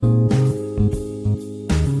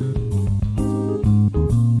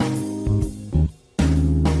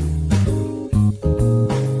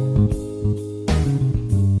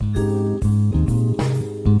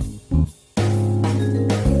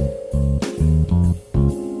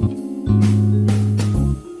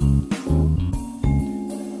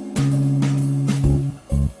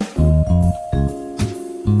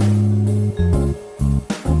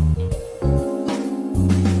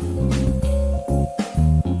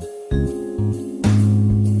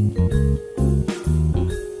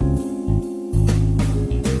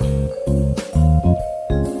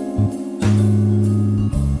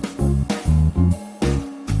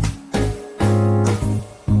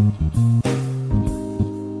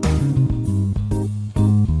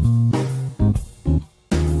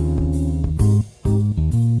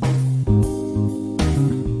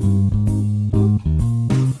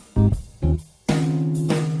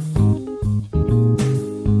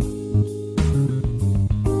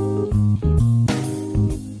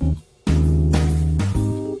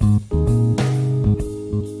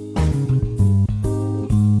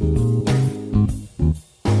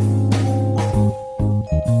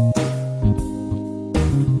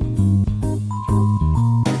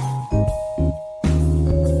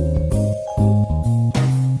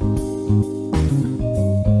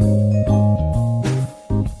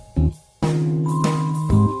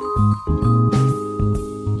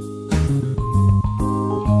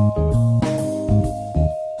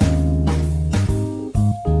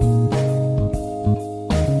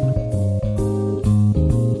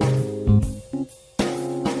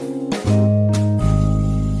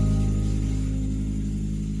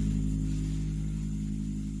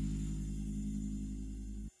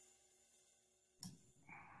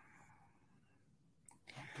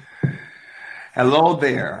Hello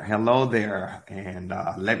there. Hello there. And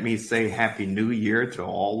let me say Happy New Year to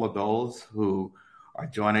all of those who are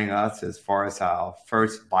joining us as far as our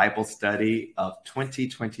first Bible study of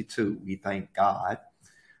 2022. We thank God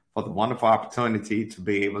for the wonderful opportunity to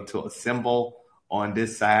be able to assemble on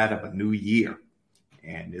this side of a new year.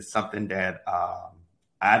 And it's something that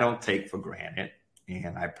I don't take for granted.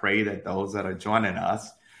 And I pray that those that are joining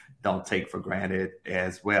us don't take for granted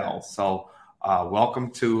as well. So,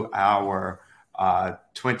 welcome to our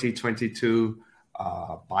 2022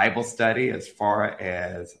 Bible study as far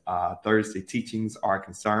as Thursday teachings are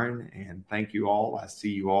concerned. And thank you all. I see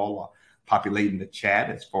you all populating the chat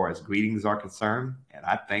as far as greetings are concerned. And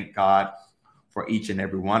I thank God for each and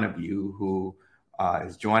every one of you who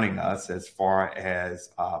is joining us as far as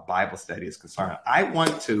Bible study is concerned. I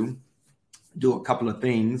want to do a couple of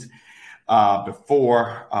things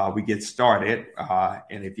before we get started.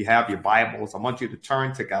 And if you have your Bibles, I want you to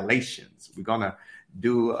turn to Galatians. We're going to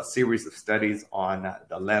do a series of studies on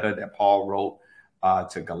the letter that Paul wrote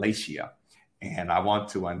to Galatia. And I want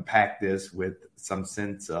to unpack this with some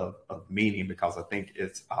sense of meaning because I think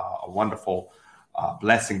it's a wonderful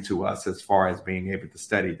blessing to us as far as being able to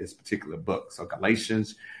study this particular book. So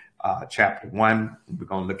Galatians chapter 1, we're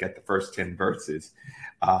going to look at the first 10 verses.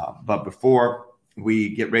 But before we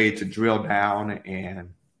get ready to drill down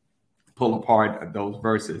and pull apart those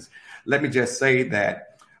verses, let me just say that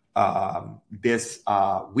this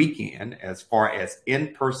weekend, as far as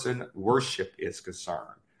in-person worship is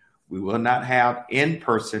concerned, we will not have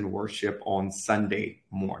in-person worship on Sunday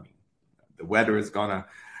morning. The weather is going to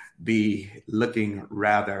be looking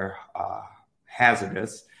rather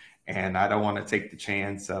hazardous, and I don't want to take the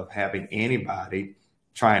chance of having anybody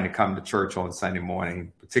trying to come to church on Sunday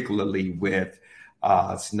morning, particularly with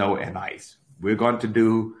snow and ice. We're going to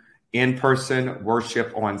do in-person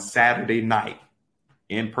worship on Saturday night.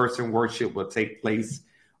 In-person worship will take place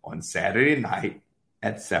on Saturday night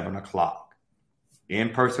at 7 o'clock.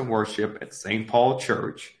 In-person worship at St. Paul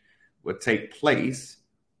Church will take place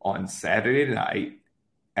on Saturday night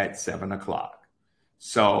at 7 o'clock.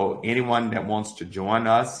 So anyone that wants to join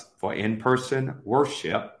us for in-person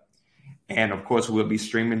worship, and of course, we'll be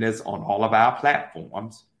streaming this on all of our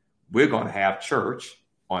platforms, we're going to have church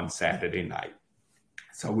on Saturday night.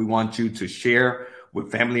 So we want you to share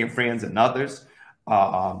with family and friends and others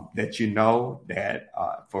that you know that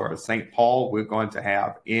for St. Paul, we're going to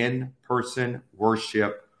have in-person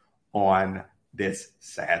worship on this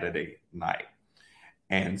Saturday night.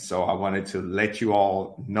 And so I wanted to let you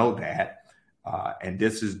all know that. And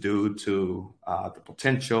this is due to the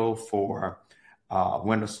potential for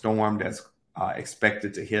winter storm that's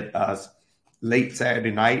expected to hit us late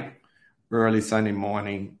Saturday night, early Sunday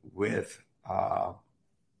morning, with a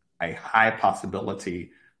high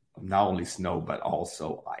possibility of not only snow, but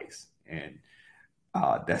also ice. And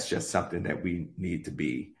that's just something that we need to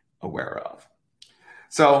be aware of.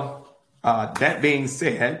 So that being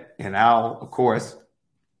said, and I'll, of course,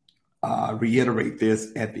 reiterate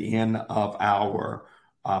this at the end of our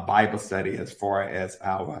Bible study as far as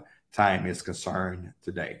our time is concerned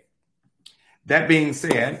today. That being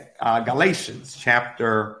said, Galatians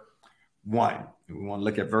chapter 1. We want to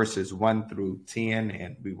look at verses 1 through 10,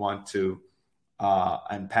 and we want to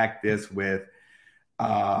unpack this with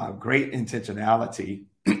great intentionality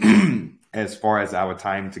as far as our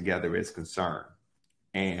time together is concerned.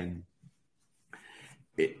 And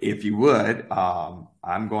if you would,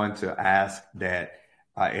 I'm going to ask that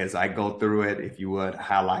as I go through it, if you would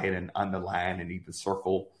highlight and underline and even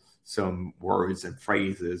circle some words and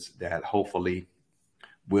phrases that hopefully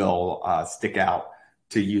will stick out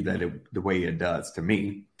to you the way it does to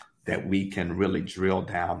me, that we can really drill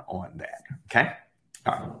down on that. Okay.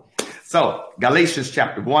 All right. So Galatians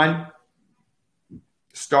chapter 1,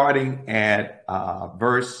 starting at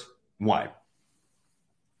verse 1.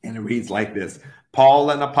 And it reads like this: Paul,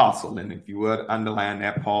 an apostle. And if you would underline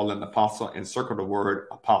that, Paul, an apostle, and circle the word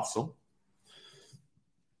apostle.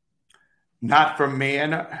 Not from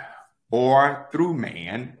man or through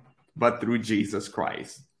man, but through Jesus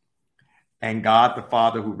Christ and God the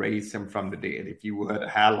Father who raised him from the dead. If you would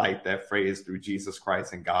highlight that phrase, through Jesus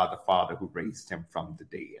Christ and God the Father who raised him from the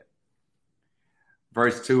dead.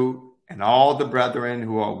 Verse 2, and all the brethren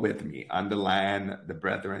who are with me. Underline the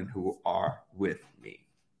brethren who are with me.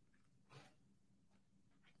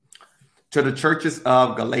 To the churches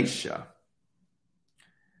of Galatia.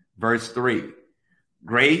 Verse 3,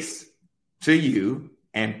 grace to you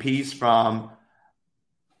and peace from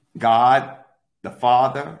God the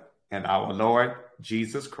Father and our Lord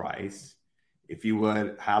Jesus Christ. If you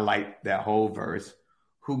would highlight that whole verse,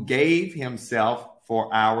 who gave himself for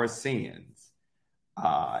our sins,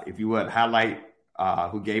 If you would highlight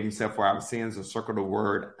who gave himself for our sins and circle the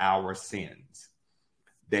word our sins,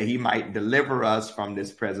 that he might deliver us from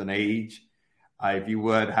this present age. If you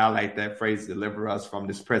would highlight that phrase, deliver us from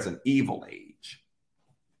this present evil age,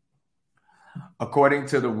 according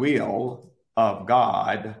to the will of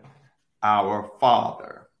God, our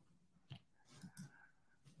Father.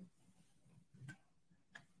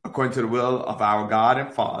 According to the will of our God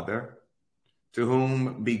and Father, to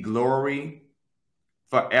whom be glory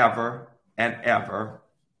forever and ever.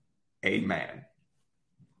 Amen.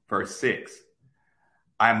 Verse 6.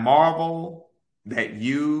 I marvel that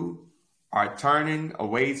you are turning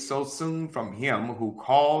away so soon from him who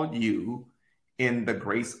called you in the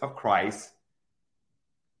grace of Christ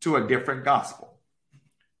to a different gospel.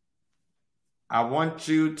 I want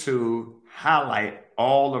you to highlight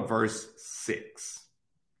all of verse 6.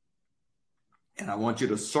 And I want you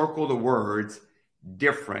to circle the words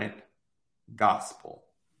different gospel.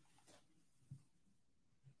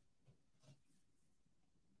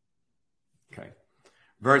 Okay.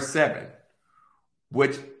 Verse 7,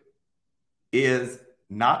 which is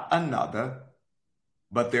not another,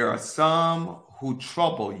 but there are some who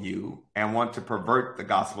trouble you and want to pervert the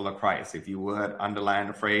gospel of Christ. If you would underline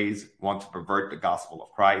the phrase, want to pervert the gospel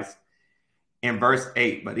of Christ. In verse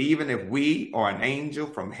 8, but even if we or an angel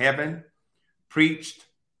from heaven preached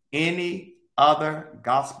any other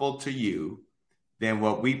gospel to you than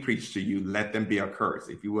what we preach to you, let them be accursed.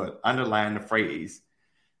 If you would underline the phrase,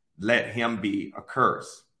 let him be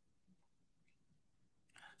accursed.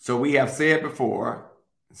 So we have said before,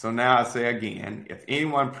 so now I say again, if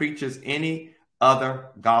anyone preaches any other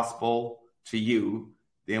gospel to you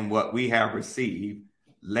than what we have received,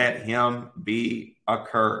 let him be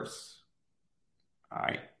accursed. All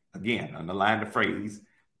right. Again, underline the phrase,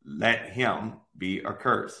 let him be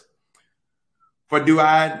accursed. For do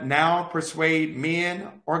I now persuade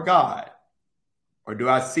men or God? Or do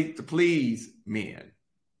I seek to please men?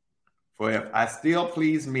 For if I still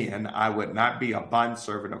please men, I would not be a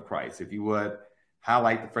bondservant of Christ. If you would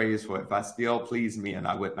highlight the phrase, for if I still please men,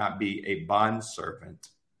 I would not be a bondservant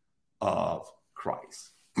of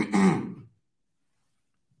Christ. Okay.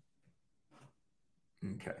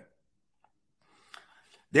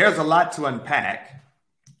 There's a lot to unpack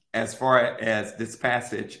as far as this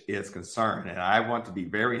passage is concerned, and I want to be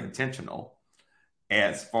very intentional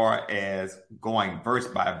as far as going verse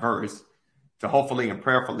by verse to hopefully and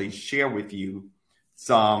prayerfully share with you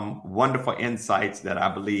some wonderful insights that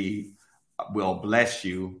I believe will bless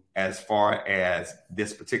you as far as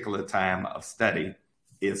this particular time of study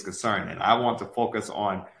is concerned. And I want to focus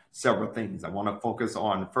on several things. I want to focus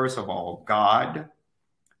on, first of all, God,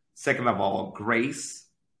 second of all, grace,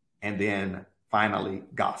 and then finally,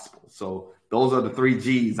 gospel. So those are the 3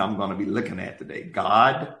 G's I'm going to be looking at today: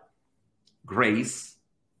 God, grace,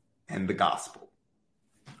 and the gospel.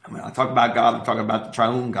 When I talk about God, I'm talking about the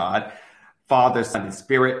triune God, Father, Son, and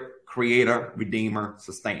Spirit, Creator, Redeemer,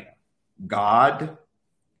 Sustainer. God,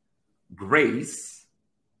 grace,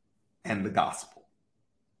 and the gospel.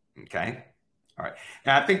 Okay? All right.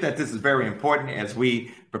 And I think that this is very important as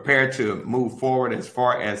we prepare to move forward as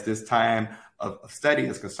far as this time of study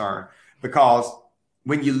is concerned, because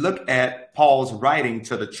when you look at Paul's writing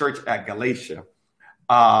to the church at Galatia,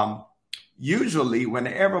 usually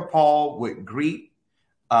whenever Paul would greet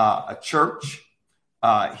a church,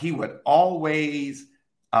 he would always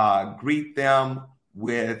greet them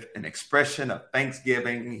with an expression of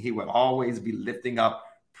thanksgiving. He would always be lifting up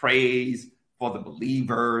praise for the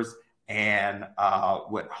believers and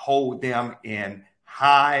would hold them in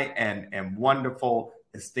high and wonderful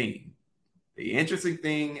esteem. The interesting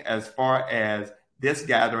thing as far as this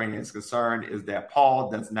gathering is concerned is that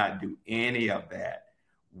Paul does not do any of that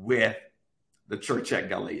with the church at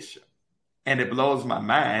Galatia. And it blows my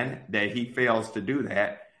mind that he fails to do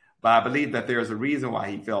that. But I believe that there's a reason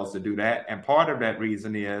why he fails to do that. And part of that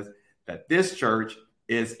reason is that this church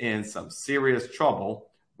is in some serious trouble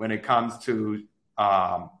when it comes to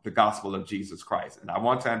the gospel of Jesus Christ. And I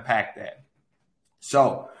want to unpack that.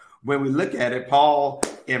 So when we look at it, Paul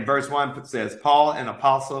in verse 1 says, Paul, an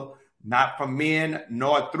apostle, not from men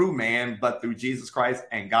nor through man, but through Jesus Christ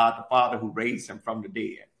and God the Father who raised him from the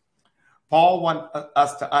dead. Paul wants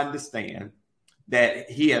us to understand that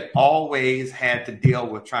he had always had to deal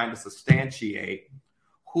with trying to substantiate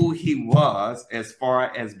who he was as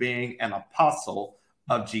far as being an apostle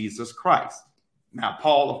of Jesus Christ. Now,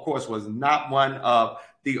 Paul, of course, was not one of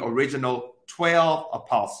the original 12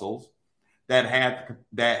 apostles that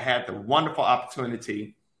had the wonderful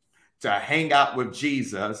opportunity to hang out with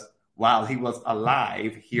Jesus while he was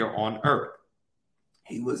alive here on earth.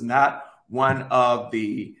 He was not one of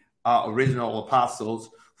the original apostles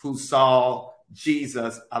who saw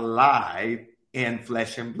Jesus alive in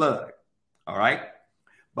flesh and blood. All right.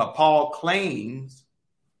 But Paul claims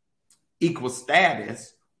equal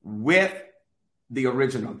status with the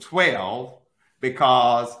original 12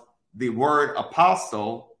 because the word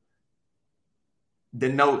apostle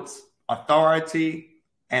denotes authority,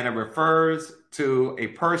 and it refers to a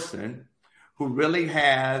person who really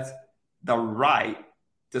has the right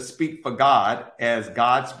to speak for God as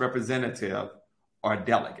God's representative or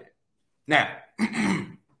delegate. Now,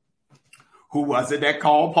 who was it that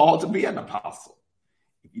called Paul to be an apostle?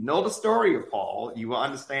 If you know the story of Paul, you will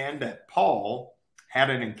understand that Paul had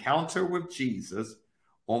an encounter with Jesus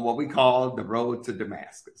on what we call the road to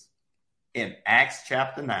Damascus. In Acts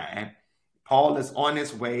chapter 9, Paul is on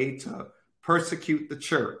his way to persecute the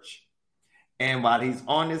church. And while he's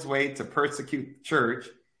on his way to persecute the church,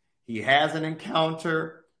 he has an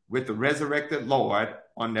encounter with the resurrected Lord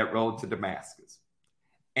on that road to Damascus.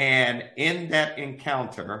 And in that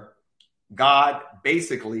encounter, God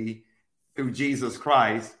basically, through Jesus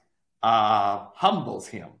Christ, humbles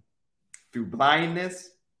him through blindness,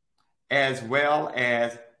 as well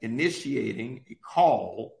as initiating a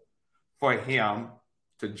call for him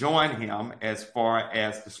to join him as far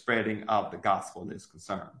as the spreading of the gospel is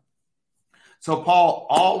concerned. So Paul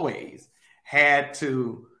always had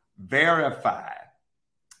to verify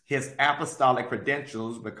his apostolic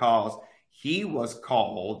credentials because he was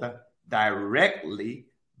called directly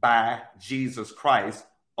by Jesus Christ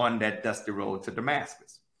on that dusty road to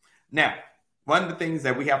Damascus. Now, one of the things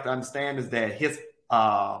that we have to understand is that his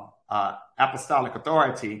apostolic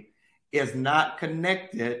authority is not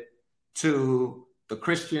connected to the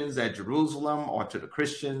Christians at Jerusalem or to the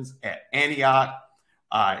Christians at Antioch.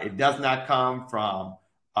 It does not come from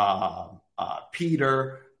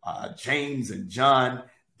Peter, James, and John.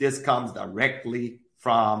 This comes directly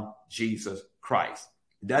from Jesus Christ.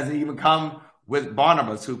 It doesn't even come with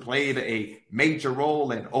Barnabas, who played a major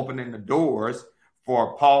role in opening the doors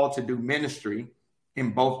for Paul to do ministry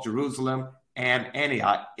in both Jerusalem and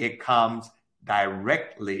Antioch. It comes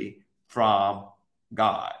directly from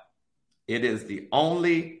God. It is the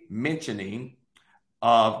only mentioning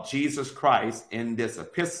of Jesus Christ in this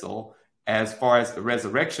epistle as far as the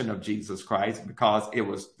resurrection of Jesus Christ, because it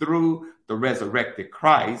was through the resurrected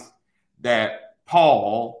Christ that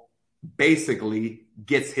Paul basically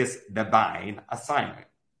gets his divine assignment.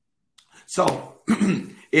 So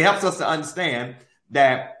it helps us to understand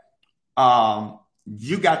that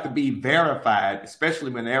you got to be verified,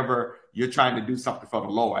 especially whenever you're trying to do something for the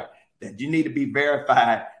Lord, that you need to be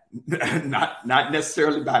verified, not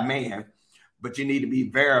necessarily by man, but you need to be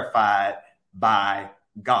verified by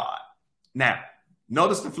God. Now,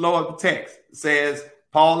 notice the flow of the text. It says,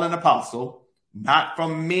 Paul, an apostle, not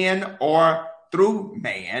from men or through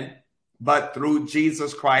man, but through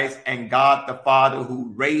Jesus Christ and God the Father,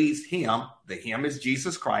 who raised him, the him is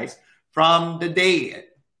Jesus Christ, from the dead.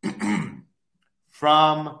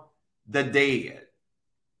 From the dead.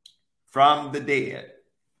 From the dead.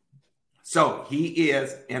 So he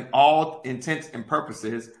is, in all intents and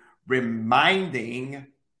purposes, reminding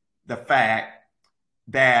the fact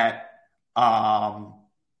that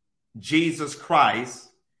Jesus Christ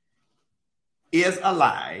is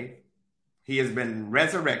alive. He has been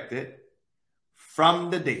resurrected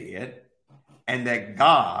from the dead, and that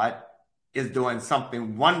God is doing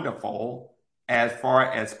something wonderful as far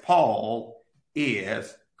as Paul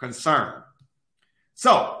is concerned.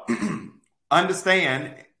 So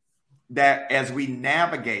understand that as we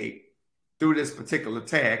navigate through this particular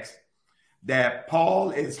text, that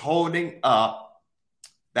Paul is holding up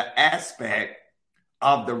the aspect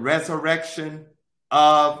of the resurrection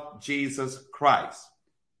of Jesus Christ.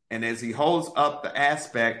 And as he holds up the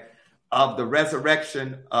aspect of the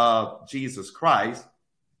resurrection of Jesus Christ,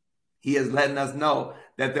 he is letting us know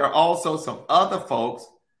that there are also some other folks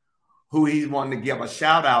who he's wanting to give a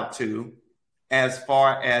shout out to as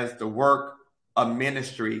far as the work of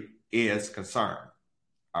ministry is concerned.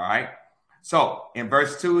 All right. So in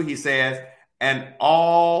verse 2, he says, and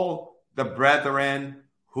all the brethren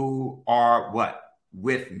who are what?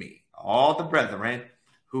 With me. All the brethren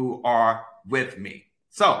who are with me.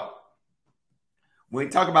 So when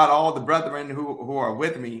we talk about all the brethren who are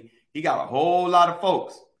with me, he got a whole lot of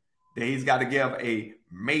folks that he's got to give a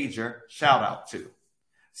major shout out to.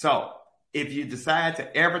 So if you decide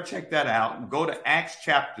to ever check that out, go to Acts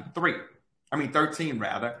chapter 13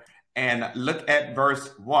 rather, and look at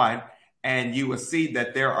verse 1, and you will see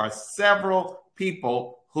that there are several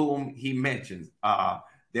people whom he mentions.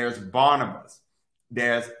 There's Barnabas.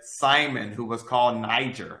 There's Simon, who was called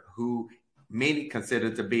Niger, who many consider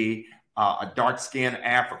to be a dark-skinned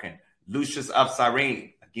African. Lucius of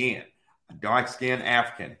Cyrene, again, a dark-skinned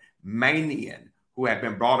African. Manaen, who had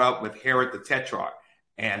been brought up with Herod the Tetrarch,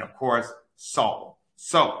 and of course, Saul.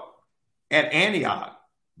 So at Antioch,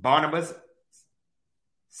 Barnabas,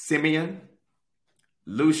 Simeon,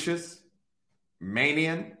 Lucius,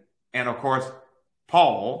 Manaen, and of course,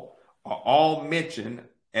 Paul are all mentioned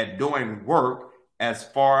at doing work as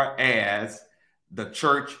far as the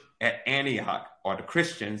church at Antioch or the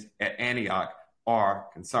Christians at Antioch are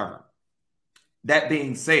concerned. That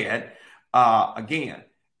being said, again,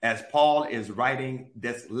 as Paul is writing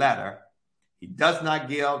this letter, he does not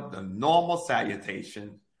give the normal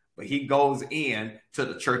salutation, but he goes in to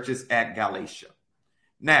the churches at Galatia.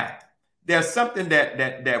 Now, there's something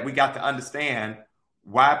that we got to understand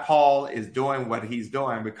why Paul is doing what he's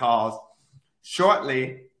doing, because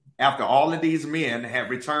shortly after all of these men had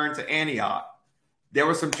returned to Antioch, there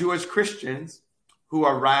were some Jewish Christians who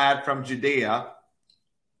arrived from Judea,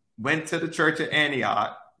 went to the church at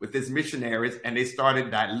Antioch with his missionaries, and they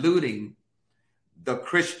started diluting the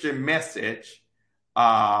Christian message,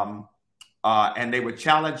 and they were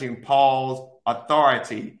challenging Paul's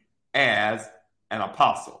authority as an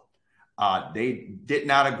apostle. They did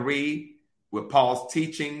not agree with Paul's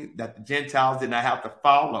teaching that the Gentiles did not have to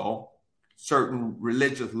follow certain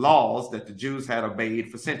religious laws that the Jews had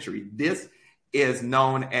obeyed for centuries. This is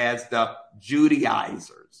known as the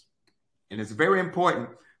Judaizers. And it's very important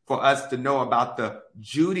for us to know about the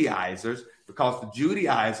Judaizers, because the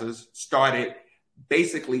Judaizers started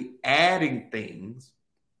basically adding things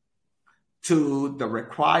to the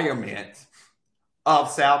requirements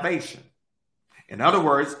of salvation. In other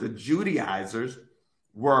words, the Judaizers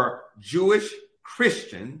were Jewish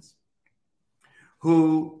Christians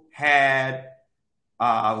who had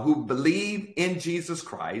who believed in Jesus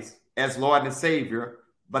Christ as Lord and Savior,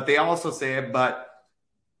 but they also said, but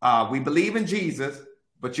we believe in Jesus,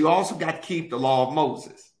 but you also got to keep the law of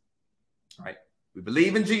Moses. Right? We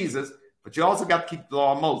believe in Jesus, but you also got to keep the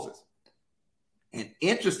law of Moses. And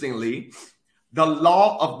interestingly, the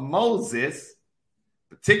law of Moses,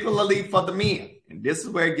 particularly for the men, and this is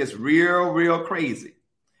where it gets real crazy,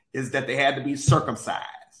 is that they had to be circumcised.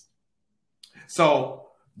 So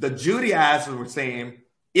the Judaizers were saying,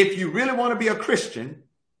 if you really want to be a Christian,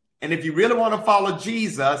 and if you really want to follow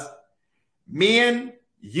Jesus, men,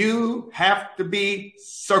 you have to be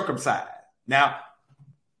circumcised. Now,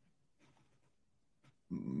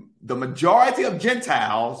 the majority of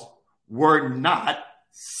Gentiles were not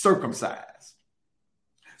circumcised.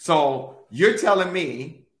 So you're telling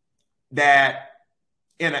me that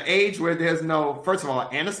in an age where there's no, first of all,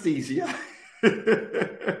 anesthesia,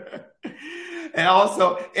 and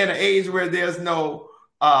also in an age where there's no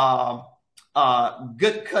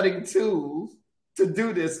good cutting tools to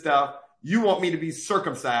do this stuff, you want me to be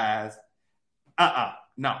circumcised?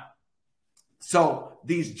 No. So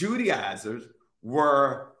these Judaizers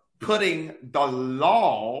were putting the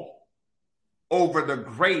law over the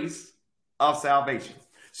grace of salvation.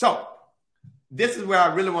 So this is where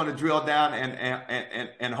I really want to drill down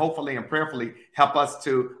and hopefully and prayerfully help us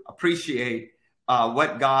to appreciate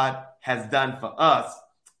what God has done for us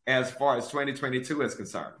as far as 2022 is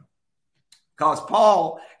concerned. Because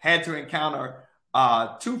Paul had to encounter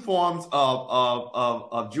two forms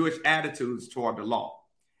of Jewish attitudes toward the law.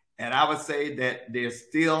 And I would say that they're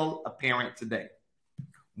still apparent today.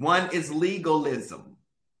 One is legalism.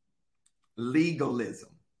 Legalism.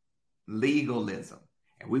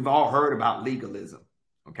 And we've all heard about legalism,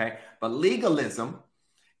 okay? But legalism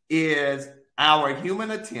is our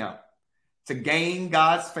human attempt to gain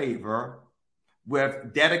God's favor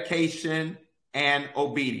with dedication and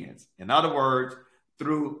obedience. In other words,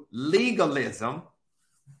 through legalism,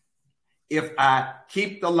 if I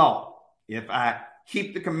keep the law, if I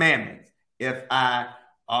keep the commandments, if I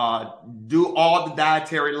do all the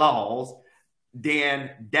dietary laws,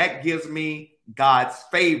 then that gives me God's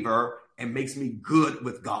favor and makes me good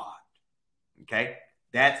with God. Okay?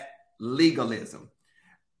 That's legalism.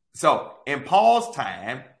 So in Paul's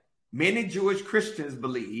time, many Jewish Christians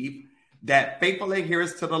believe that faithful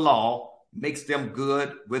adherence to the law makes them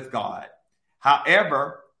good with God.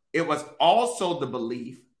 However, it was also the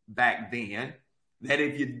belief back then that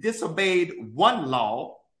if you disobeyed one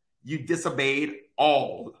law, you disobeyed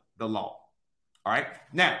all the law. All right.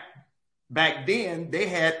 Now, back then, they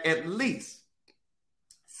had at least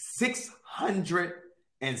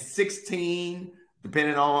 616,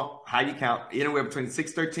 depending on how you count, anywhere between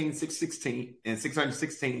 613, 616, and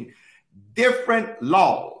 616 different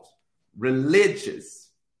laws,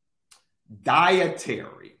 religious,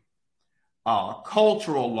 dietary,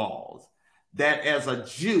 cultural laws that as a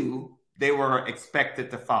Jew, they were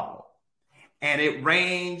expected to follow. And it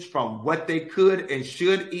ranged from what they could and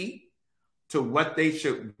should eat to what they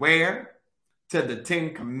should wear to the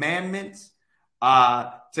 10 Commandments,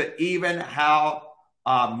 to even how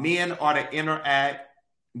men are to interact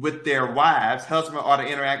with their wives, husbands are to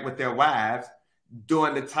interact with their wives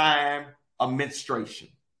during the time of menstruation.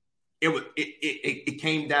 It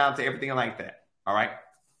came down to everything like that. All right.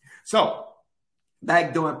 So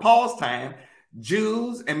back during Paul's time,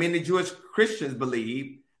 Jews and many Jewish Christians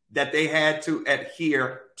believed that they had to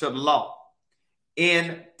adhere to the law.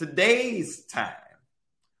 In today's time,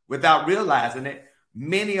 without realizing it,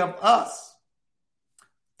 many of us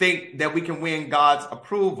think that we can win God's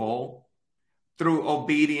approval through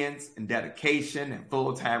obedience and dedication and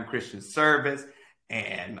full-time Christian service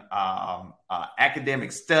and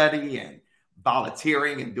academic study and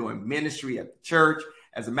volunteering and doing ministry at the church.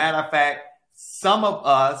 As a matter of fact, some of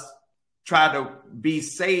us try to be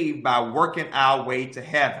saved by working our way to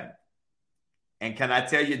heaven. And can I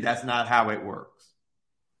tell you, that's not how it works.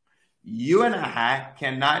 You and I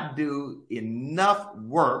cannot do enough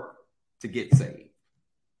work to get saved.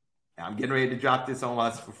 Now, I'm getting ready to drop this on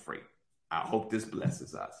us for free. I hope this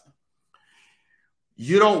blesses us.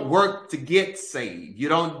 You don't work to get saved. You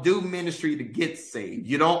don't do ministry to get saved.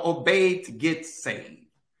 You don't obey to get saved.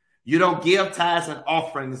 You don't give tithes and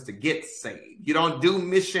offerings to get saved. You don't do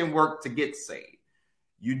mission work to get saved.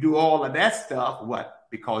 You do all of that stuff, what?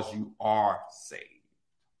 Because you are saved.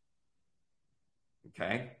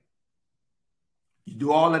 Okay? You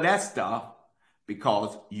do all of that stuff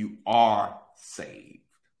because you are saved.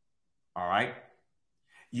 All right?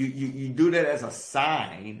 You do that as a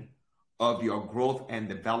sign of your growth and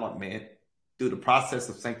development through the process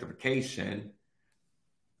of sanctification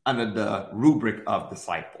under the rubric of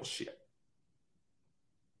discipleship.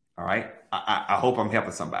 All right? I hope I'm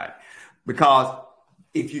helping somebody. Because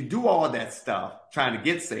if you do all that stuff trying to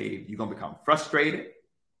get saved, you're going to become frustrated,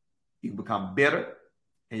 you can become bitter,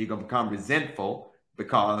 and you're going to become resentful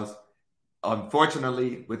because,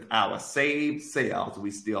 unfortunately, with our saved selves,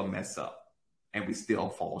 we still mess up and we still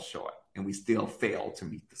fall short and we still fail to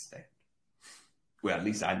meet the standard. Well, at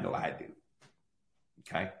least I know I do.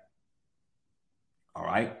 Okay? All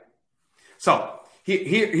right? So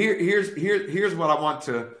here's what I want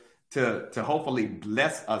to hopefully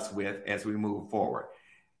bless us with as we move forward.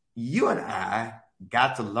 You and I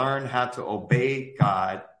got to learn how to obey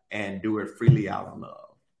God and do it freely out of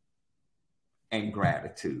love and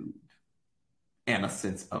gratitude and a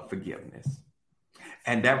sense of forgiveness.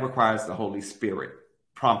 And that requires the Holy Spirit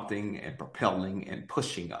prompting and propelling and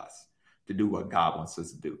pushing us to do what God wants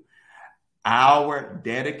us to do. Our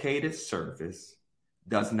dedicated service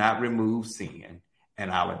does not remove sin,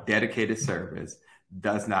 and our dedicated service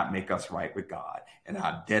does not make us right with God, and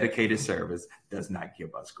our dedicated service does not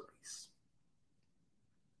give us grace.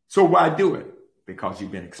 So why do it? Because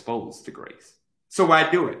you've been exposed to grace. So why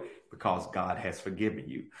do it? Because God has forgiven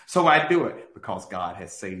you. So why do it? Because God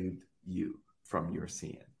has saved you from your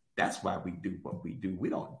sin. That's why we do what we do. We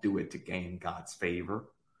don't do it to gain God's favor.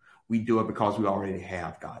 We do it because we already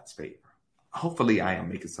have God's favor. Hopefully I am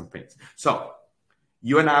making some sense. So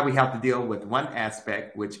you and I, we have to deal with one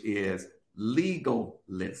aspect, which is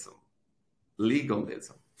legalism.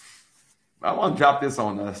 Legalism. I want to drop this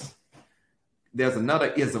on us. There's another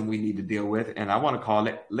ism we need to deal with, and I want to call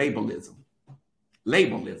it labelism.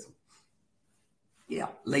 Labelism. Yeah,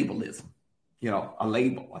 labelism. You know, a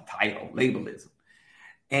label, a title, labelism.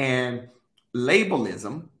 And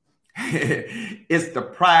labelism is the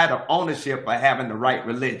pride of ownership by having the right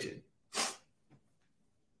religion.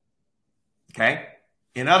 Okay?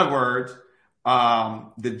 In other words,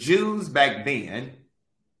 the Jews back then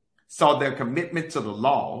saw their commitment to the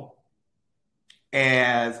law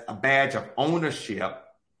as a badge of ownership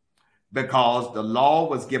because the law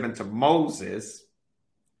was given to Moses.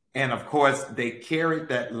 And of course, they carried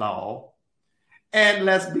that law. And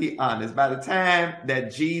let's be honest, by the time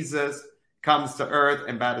that Jesus comes to earth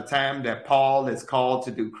and by the time that Paul is called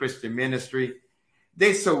to do Christian ministry,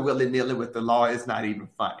 they so willy-nilly with the law, it's not even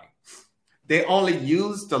funny. They only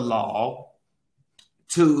used the law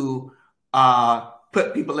to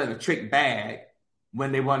put people in a trick bag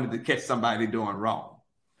when they wanted to catch somebody doing wrong.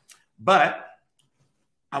 But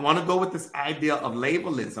I want to go with this idea of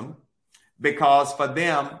labelism because for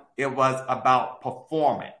them, it was about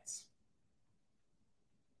performance.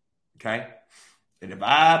 Okay? And if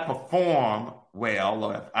I perform well,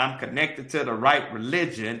 or if I'm connected to the right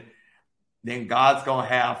religion, then God's going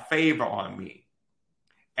to have favor on me.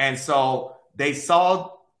 And so they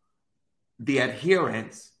saw the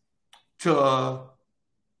adherence to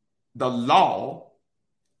the law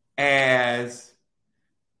as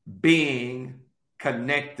being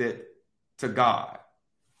connected to God.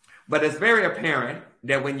 But it's very apparent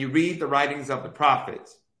that when you read the writings of the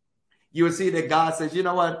prophets, you will see that God says, you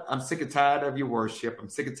know what? I'm sick and tired of your worship. I'm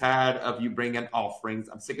sick and tired of you bringing offerings.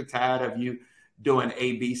 I'm sick and tired of you doing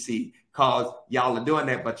ABC, because y'all are doing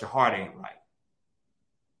that, but your heart ain't right.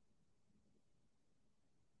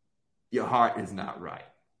 Your heart is not right.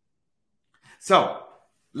 So,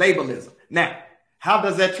 labalism. Now, how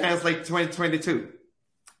does that translate to 2022?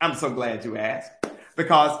 I'm so glad you asked,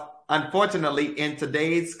 because unfortunately, in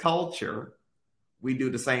today's culture, we do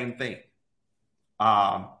the same thing.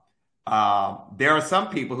 There are some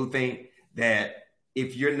people who think that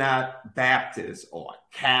if you're not Baptist or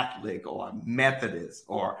Catholic or Methodist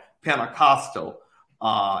or Pentecostal,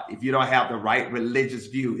 if you don't have the right religious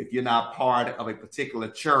view, if you're not part of a particular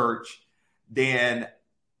church, then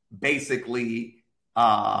basically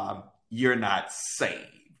you're not saved.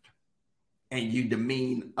 And you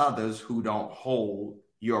demean others who don't hold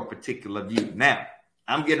your particular view. Now,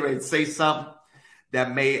 I'm getting ready to say something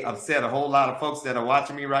that may upset a whole lot of folks that are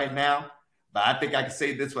watching me right now, but I think I can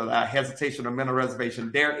say this without hesitation or mental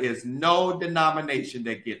reservation. There is no denomination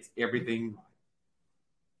that gets everything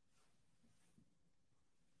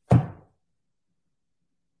right.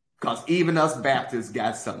 Because even us Baptists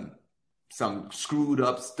got some screwed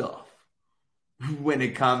up stuff when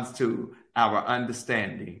it comes to our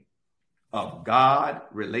understanding of God,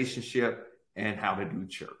 relationship, and how to do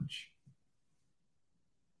church.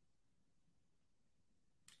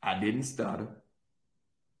 I didn't stutter.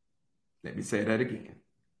 Let me say that again.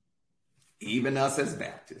 Even us as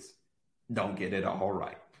Baptists don't get it all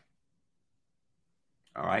right.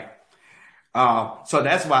 All right. So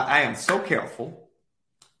that's why I am so careful.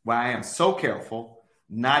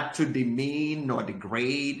 Not to demean nor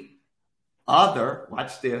degrade other,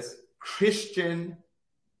 watch this, Christian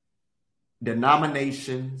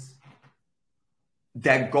denominations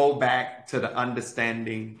that go back to the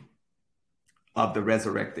understanding of the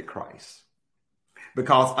resurrected Christ.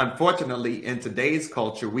 Because unfortunately, in today's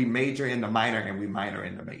culture, we major in the minor and we minor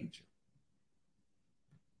in the major.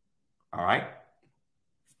 All right?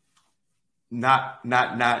 No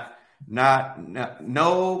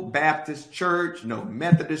Baptist church, no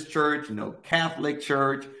Methodist church, no Catholic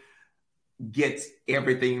church gets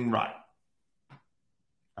everything right.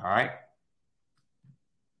 All right?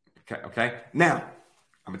 Okay. Now,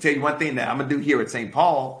 I'm going to tell you one thing that I'm going to do here at St.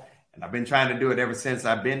 Paul, and I've been trying to do it ever since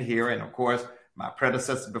I've been here. And of course, my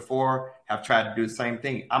predecessors before have tried to do the same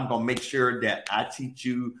thing. I'm going to make sure that I teach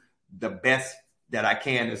you the best that I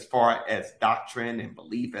can as far as doctrine and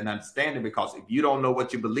belief and understanding, because if you don't know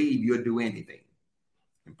what you believe, you'll do anything.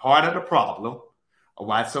 And part of the problem of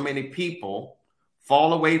why so many people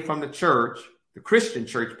fall away from the church, the Christian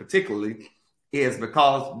church particularly, is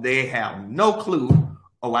because they have no clue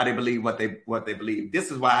of why they believe what they believe.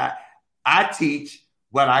 This is why I teach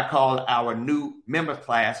what I call our new member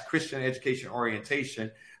class, Christian Education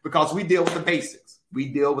Orientation, because we deal with the basics. We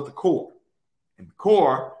deal with the core. And the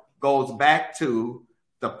core goes back to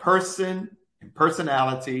the person and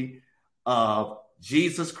personality of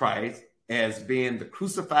Jesus Christ as being the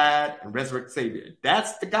crucified and resurrected Savior.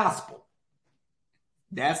 That's the gospel.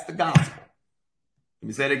 That's the gospel. Let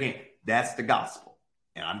me say it again. That's the gospel.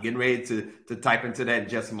 And I'm getting ready to type into that in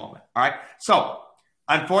just a moment. All right. So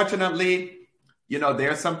unfortunately,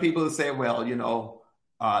 there are some people who say, well,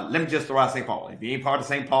 let me just throw out St. Paul. If you ain't part of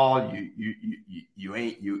St. Paul, you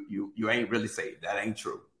ain't really saved. That ain't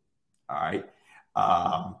true. All right.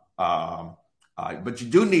 But you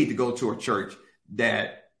do need to go to a church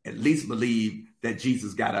that at least believe that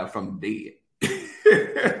Jesus got up from the dead.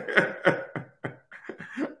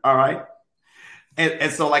 All right.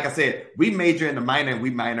 And so, like I said, we major in the minor and we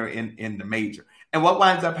minor in the major. And what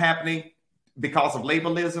winds up happening because of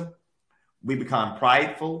labalism? We become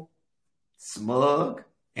prideful, smug,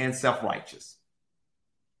 and self-righteous.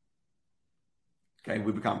 Okay,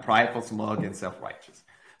 we become prideful, smug, and self-righteous.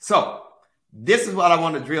 So this is what I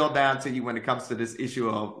want to drill down to you when it comes to this issue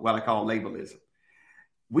of what I call labalism.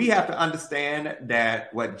 We have to understand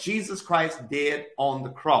that what Jesus Christ did on the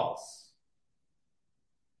cross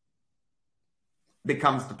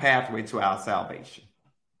becomes the pathway to our salvation.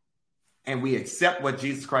 And we accept what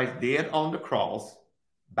Jesus Christ did on the cross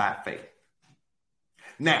by faith.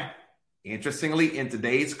 Now, interestingly, in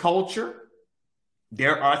today's culture,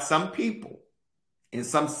 there are some people in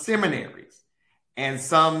some seminaries and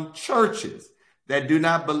some churches that do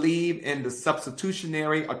not believe in the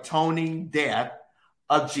substitutionary atoning death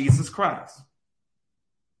of Jesus Christ.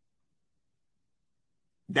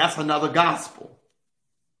 That's another gospel.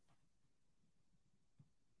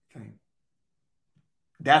 Okay.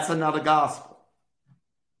 That's another gospel.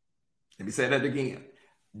 Let me say that again.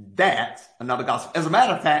 That's another gospel. As a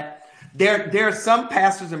matter of fact, there are some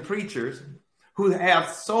pastors and preachers who have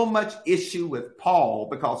so much issue with Paul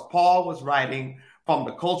because Paul was writing from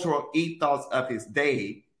the cultural ethos of his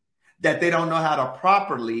day that they don't know how to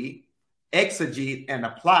properly exegete and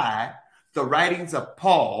apply the writings of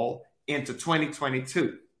Paul into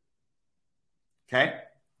 2022. Okay?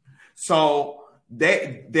 So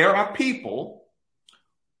there are people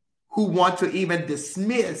who want to even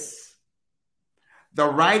dismiss the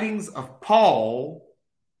writings of Paul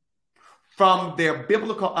from their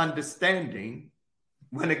biblical understanding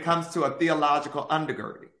when it comes to a theological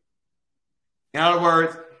undergirding. In other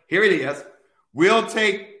words, here it is. We'll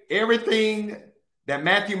take everything that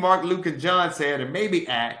Matthew, Mark, Luke, and John said, and maybe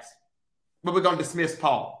Acts, but we're going to dismiss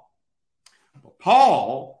Paul. But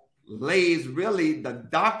Paul lays really the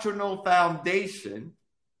doctrinal foundation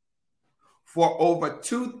for over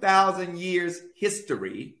 2,000 years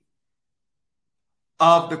history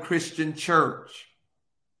of the Christian church.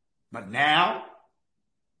 But now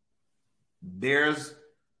there's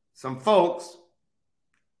some folks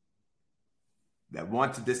that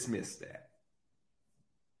want to dismiss that.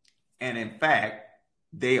 And in fact,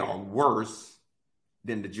 they are worse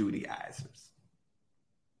than the Judaizers.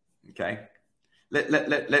 Okay?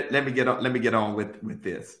 Let me get on with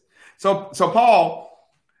this. So Paul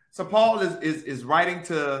is writing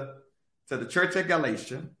to the church at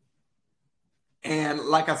Galatia. And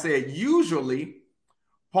like I said, usually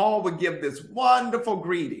Paul would give this wonderful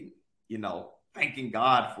greeting, thanking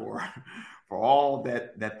God for all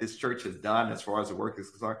that this church has done as far as the work is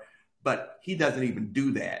concerned. But he doesn't even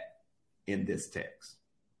do that in this text.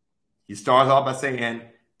 He starts off by saying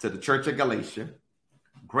to the church of Galatia,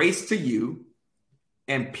 grace to you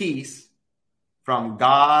and peace from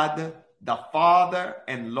God, the Father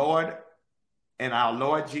and our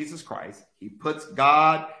Lord Jesus Christ. He puts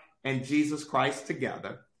God and Jesus Christ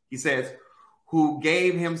together. He says, who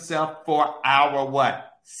gave himself for our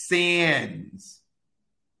what? Sins.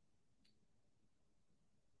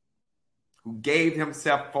 Who gave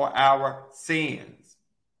himself for our sins.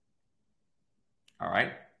 All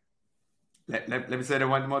right. Let me say that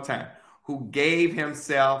one more time. Who gave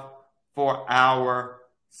himself for our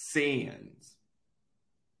sins.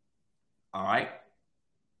 All right.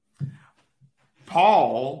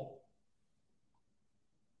 Paul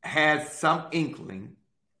has some inkling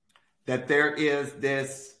that there is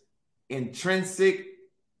this intrinsic,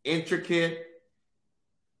 intricate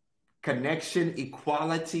connection,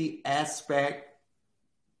 equality aspect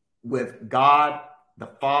with God, the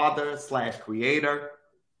Father / Creator,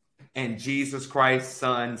 and Jesus Christ,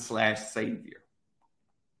 Son / Savior.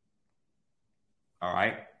 All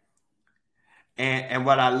right. And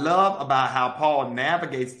what I love about how Paul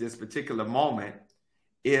navigates this particular moment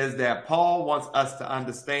is that Paul wants us to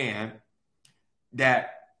understand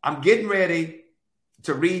that I'm getting ready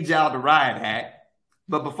to read y'all the Riot Act,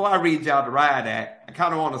 but before I read y'all the Riot Act, I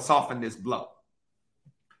kind of want to soften this blow.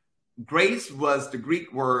 Grace was the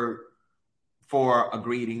Greek word for a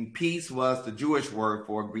greeting. Peace was the Jewish word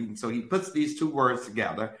for a greeting. So he puts these two words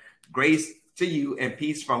together, grace to you and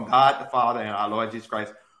peace from God the Father and our Lord Jesus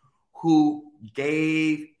Christ, who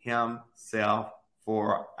gave himself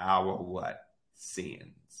for our what? Sins.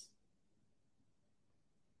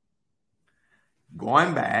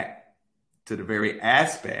 Going back to the very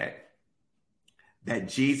aspect that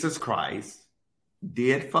Jesus Christ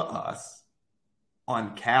did for us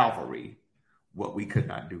on Calvary what we could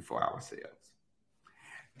not do for ourselves.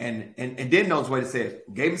 And then notice what it says,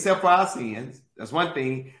 gave himself for our sins. That's one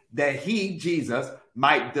thing, that he, Jesus,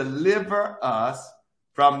 might deliver us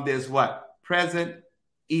from this what? Present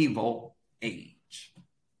evil age.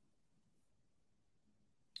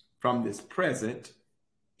 From this present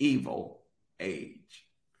evil age.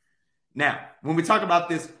 Now, when we talk about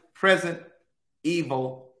this present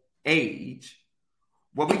evil age,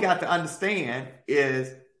 what we got to understand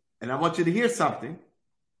is, and I want you to hear something,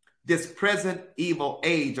 this present evil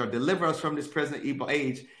age, or deliver us from this present evil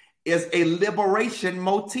age, is a liberation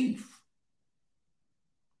motif.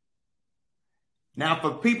 Now,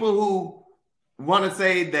 for people who want to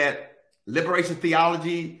say that liberation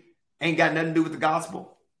theology ain't got nothing to do with the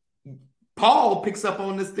gospel, Paul picks up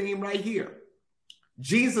on this theme right here.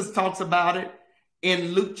 Jesus talks about it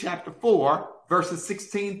in Luke chapter 4, verses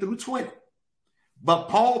 16 through 20. But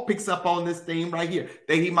Paul picks up on this theme right here,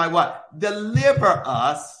 that he might what? Deliver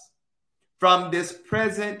us from this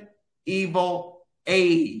present evil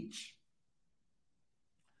age.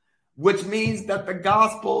 Which means that the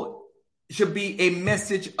gospel should be a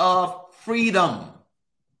message of freedom,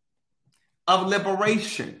 of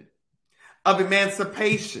liberation, of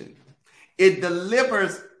emancipation. It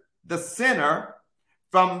delivers the sinner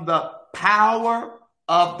from the power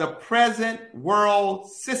of the present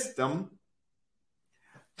world system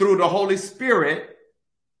through the Holy Spirit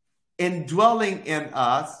indwelling in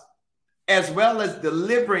us, as well as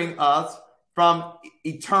delivering us from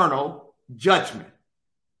eternal judgment.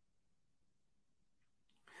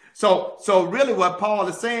 So really what Paul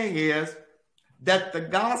is saying is that the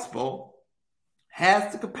gospel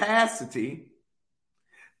has the capacity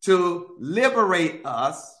to liberate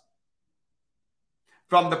us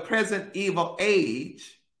from the present evil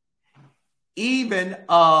age, even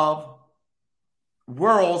of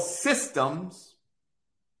world systems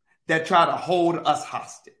that try to hold us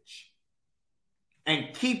hostage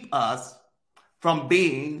and keep us from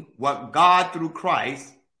being what God through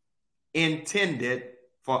Christ intended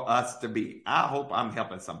for us to be. I hope I'm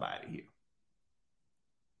helping somebody here.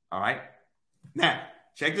 All right. Now,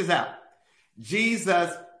 check this out.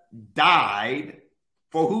 Jesus died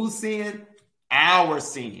for whose sin? Our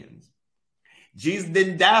sins. Jesus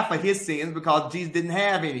didn't die for his sins because Jesus didn't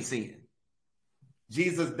have any sin.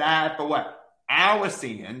 Jesus died for what? Our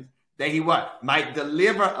sins, that he what? Might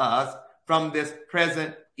deliver us from this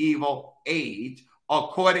present evil age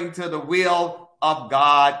according to the will of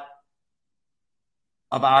God,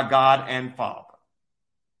 of our God and Father.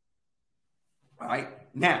 All right.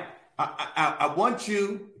 Now, I want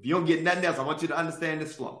you, if you don't get nothing else, I want you to understand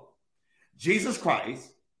this flow. Jesus Christ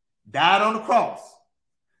died on the cross,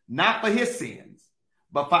 not for his sins,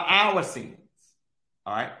 but for our sins.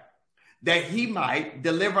 All right. That he might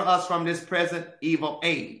deliver us from this present evil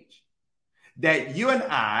age. That you and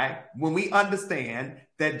I, when we understand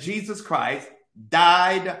that Jesus Christ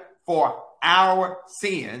died for our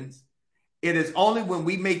sins, it is only when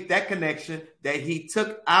we make that connection that he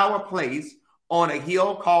took our place on a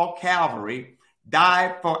hill called Calvary,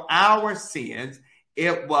 died for our sins.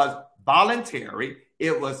 It was voluntary.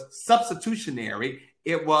 It was substitutionary.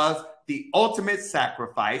 It was the ultimate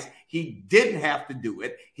sacrifice. He didn't have to do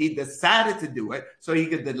it. He decided to do it so he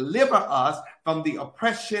could deliver us from the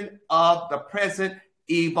oppression of the present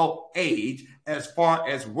evil age as far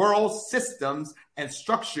as world systems and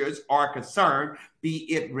structures are concerned,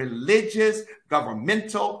 be it religious,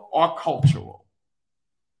 governmental, or cultural,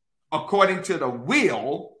 according to the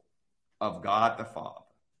will of God the Father.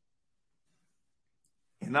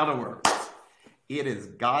 In other words, it is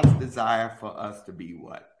God's desire for us to be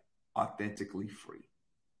what? Authentically free.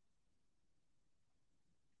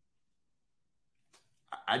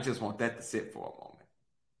 I just want that to sit for a moment.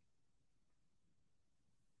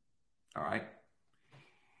 All right?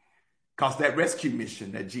 Because that rescue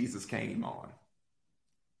mission that Jesus came on,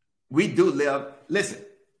 we do live. Listen,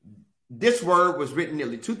 this word was written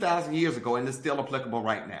nearly 2,000 years ago and it's still applicable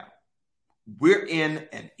right now. We're in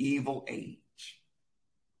an evil age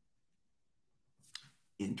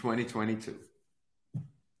in 2022.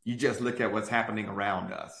 You just look at what's happening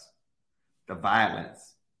around us, the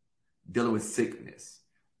violence, dealing with sickness,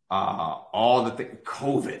 all the things,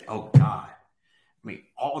 COVID, oh God. I mean,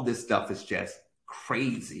 all this stuff is just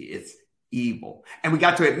crazy. It's evil. And we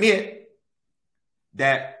got to admit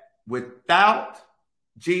that without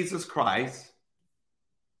Jesus Christ,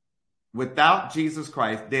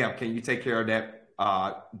 Deb, can you take care of that?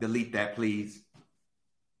 Delete that, please,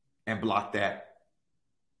 and block that.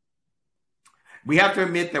 We have to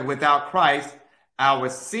admit that without Christ, our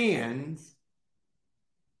sins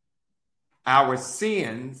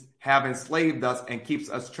have enslaved us and keeps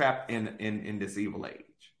us trapped in this evil age.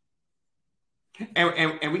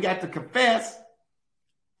 And we got to confess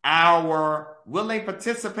our willing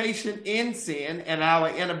participation in sin and our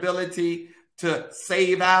inability to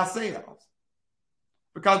save ourselves.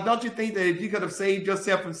 Because don't you think that if you could have saved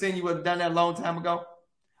yourself from sin, you would have done that a long time ago?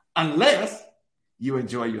 Unless you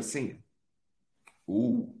enjoy your sin.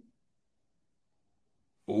 Ooh.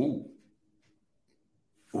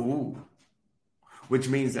 Which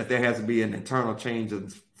means that there has to be an internal change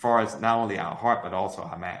as far as not only our heart, but also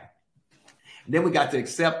our mind. And then we got to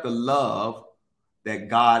accept the love that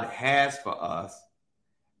God has for us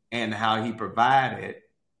and how he provided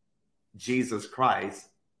Jesus Christ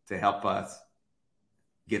to help us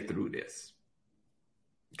get through this.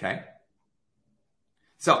 Okay?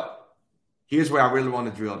 So here's where I really want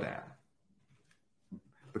to drill down.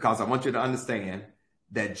 Because I want you to understand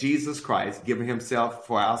that Jesus Christ, giving himself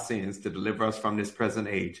for our sins to deliver us from this present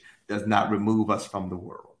age, does not remove us from the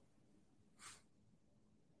world.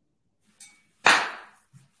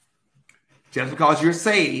 Just because you're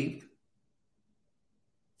saved,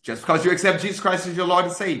 just because you accept Jesus Christ as your Lord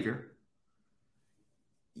and Savior,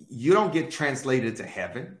 you don't get translated to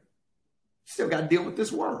heaven. You still got to deal with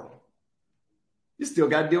this world. You still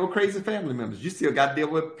got to deal with crazy family members. You still got to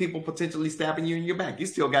deal with people potentially stabbing you in your back. You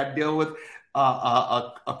still got to deal with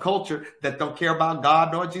a culture that don't care about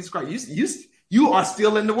God nor Jesus Christ. You are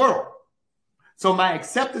still in the world. So my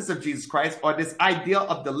acceptance of Jesus Christ, or this idea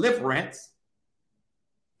of deliverance,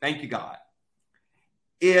 thank you, God,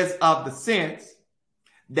 is of the sense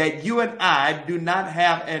that you and I do not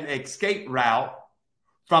have an escape route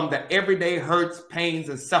from the everyday hurts, pains,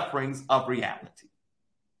 and sufferings of reality.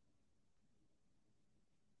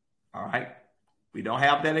 All right? We don't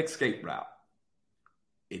have that escape route.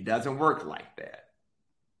 It doesn't work like that.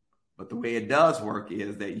 But the way it does work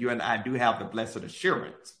is that you and I do have the blessed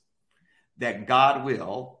assurance that God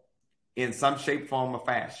will, in some shape, form, or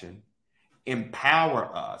fashion, empower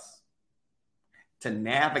us to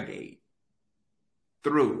navigate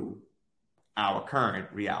through our current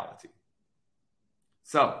reality.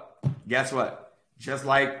 So, guess what? Just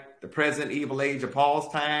like the present evil age of Paul's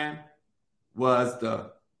time was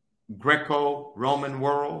the Greco-Roman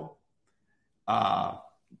world,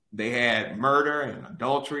 they had murder and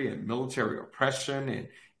adultery and military oppression and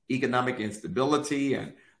economic instability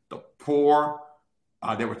and the poor.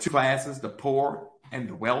 There were two classes, the poor and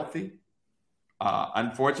the wealthy.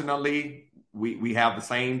 Unfortunately, we have the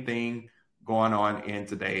same thing going on in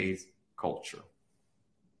today's culture.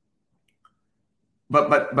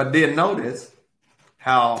 But then notice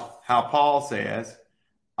how Paul says,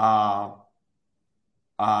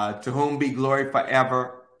 to whom be glory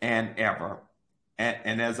forever and ever.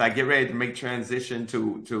 And as I get ready to make transition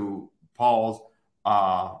to Paul's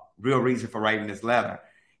real reason for writing this letter,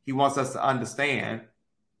 he wants us to understand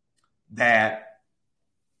that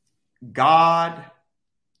God,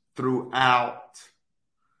 throughout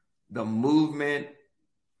the movement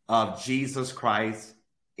of Jesus Christ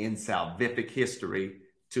in salvific history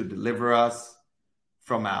to deliver us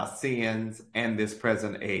from our sins and this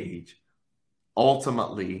present age,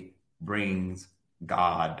 ultimately brings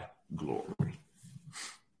God glory.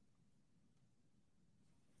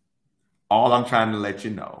 All I'm trying to let you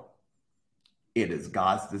know, it is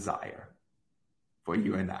God's desire for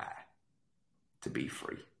you and I to be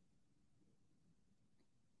free.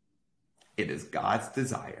 It is God's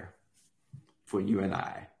desire for you and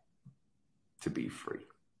I to be free.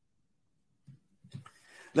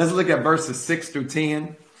 Let's look at verses 6 through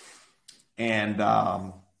 10.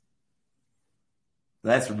 And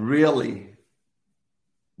let's really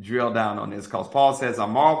drill down on this, because Paul says, I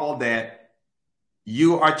marvel that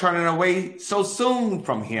you are turning away so soon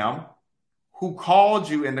from him who called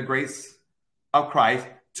you in the grace of Christ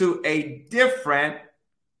to a different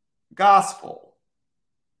gospel.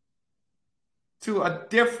 To a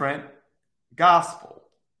different gospel.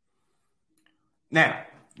 Now,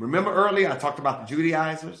 remember earlier I talked about the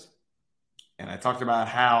Judaizers, and I talked about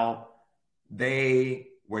how they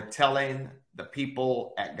were telling the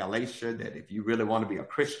people at Galatia that if you really want to be a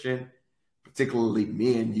Christian, particularly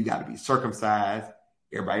men, you got to be circumcised.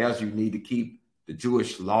 Everybody else, you need to keep the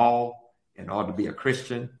Jewish law in order to be a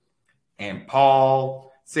Christian. And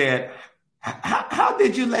Paul said, how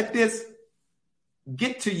did you let this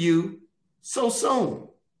get to you so soon?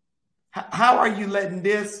 How are you letting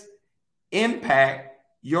this impact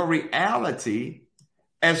your reality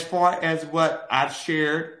as far as what I've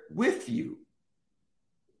shared with you?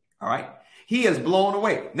 All right. He is blown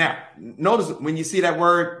away. Now, notice when you see that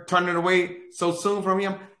word turning away so soon from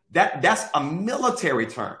him, that's a military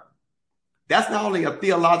term. That's not only a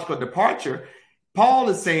theological departure. Paul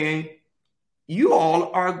is saying, you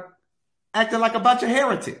all are acting like a bunch of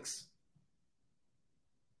heretics.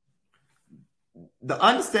 The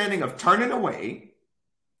understanding of turning away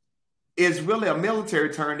is really a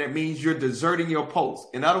military term that means you're deserting your post.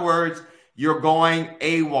 In other words, you're going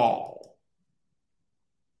AWOL.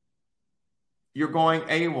 You're going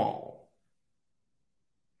AWOL.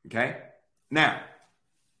 Okay? Now,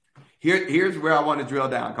 here's where I want to drill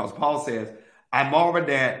down, because Paul says, I marvel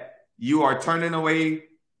that you are turning away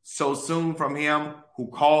so soon from him who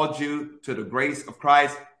called you to the grace of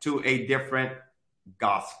Christ to a different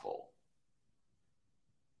gospel.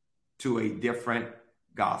 To a different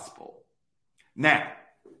gospel. Now,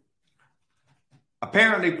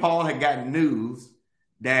 apparently Paul had gotten news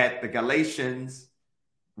that the Galatians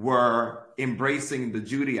were embracing the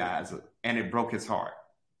Judaizers, and it broke his heart.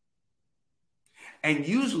 And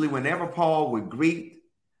usually whenever Paul would greet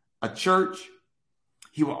a church,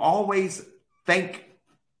 he would always thank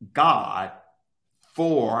God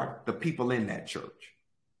for the people in that church.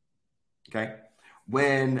 Okay?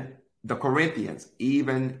 When the Corinthians,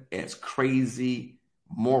 even as crazy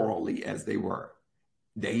morally as they were,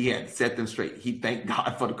 that he had set them straight. He thanked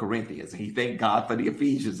God for the Corinthians, and he thanked God for the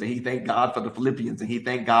Ephesians, and he thanked God for the Philippians, and he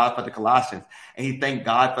thanked God for the Colossians, and he thanked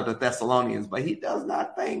God for the Thessalonians, but he does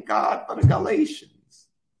not thank God for the Galatians.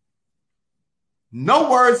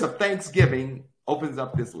 No words of thanksgiving opens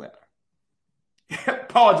up this letter.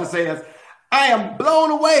 Paul just says, I am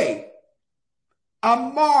blown away. I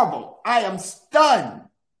marvel. I am stunned.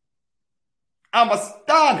 I'm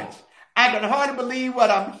astonished. I can hardly believe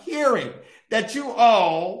what I'm hearing, that you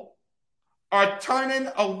all are turning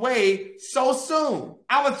away so soon.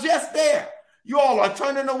 I was just there. You all are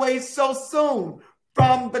turning away so soon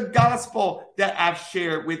from the gospel that I've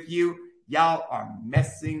shared with you. Y'all are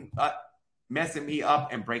messing me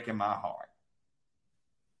up and breaking my heart.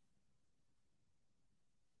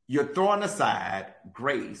 You're throwing aside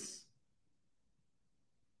grace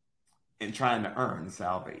and trying to earn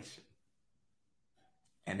salvation.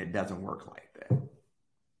 And it doesn't work like that.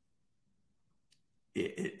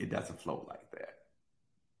 It doesn't flow like that.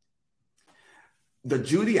 The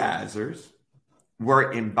Judaizers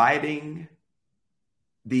were inviting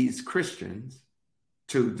these Christians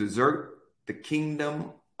to desert the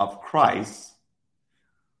kingdom of Christ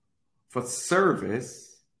for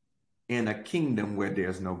service in a kingdom where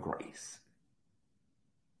there's no grace.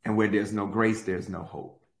 And where there's no grace, there's no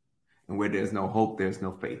hope. And where there's no hope, there's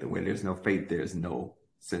no faith. And where there's no faith, there's no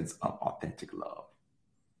sense of authentic love.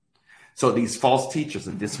 So these false teachers,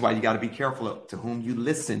 and this is why you got to be careful to whom you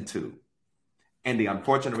listen to. And the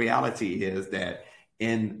unfortunate reality is that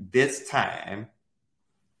in this time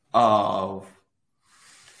of,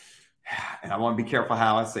 and I want to be careful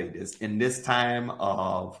how I say this, in this time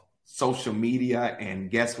of social media,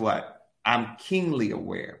 and guess what? I'm keenly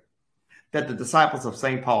aware that the disciples of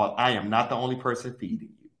St. Paul, I am not the only person feeding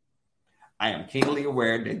you. I am keenly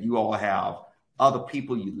aware that you all have other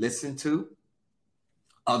people you listen to,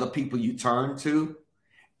 other people you turn to.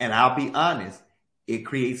 And I'll be honest, it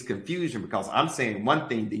creates confusion because I'm saying one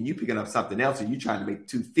thing, then you picking up something else and you're trying to make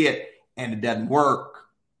two fit, and it doesn't work.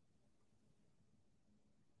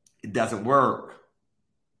 It doesn't work.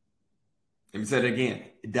 Let me say it again.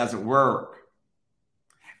 It doesn't work.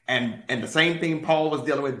 And the same thing Paul was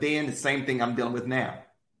dealing with then, the same thing I'm dealing with now.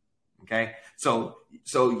 Okay. So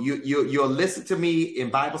you'll listen to me in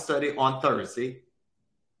Bible study on Thursday.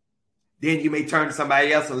 Then you may turn to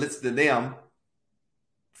somebody else and listen to them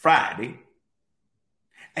Friday.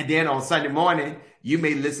 And then on Sunday morning, you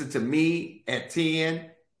may listen to me at 10,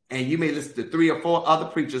 and you may listen to 3 or 4 other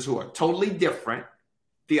preachers who are totally different,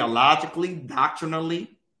 theologically,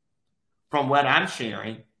 doctrinally, from what I'm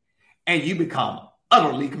sharing, and you become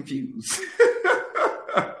utterly confused.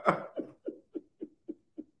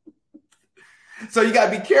 So you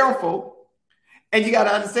got to be careful, and you got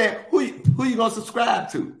to understand who you going to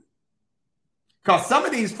subscribe to. Because some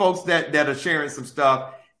of these folks that are sharing some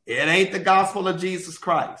stuff, it ain't the gospel of Jesus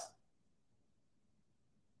Christ.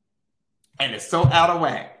 And it's so out of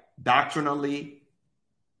whack, doctrinally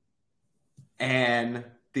and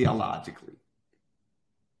theologically.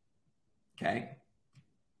 Okay?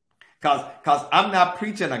 Because I'm not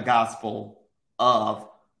preaching a gospel of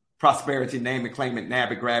prosperity, name it, claim it,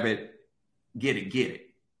 nab it, grab it, get it, get it.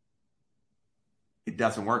 It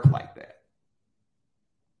doesn't work like that.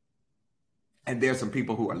 And there's some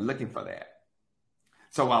people who are looking for that.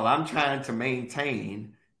 So while I'm trying to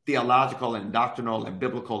maintain theological and doctrinal and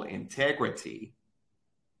biblical integrity,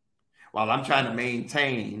 while I'm trying to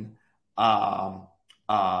maintain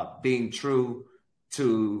being true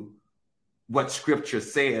to what Scripture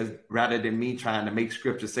says, rather than me trying to make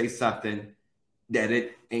Scripture say something that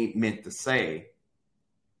it ain't meant to say,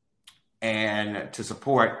 and to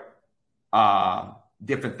support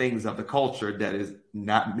different things of the culture that is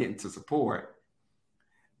not meant to support,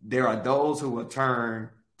 there are those who will turn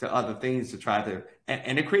to other things to try to,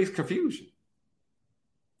 and it creates confusion.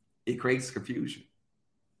 It creates confusion.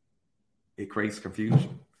 It creates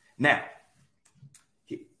confusion. Now,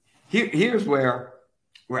 here's where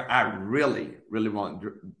I really, really want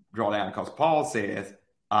to draw down, because Paul says,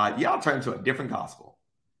 y'all turn to a different gospel,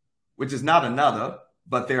 which is not another,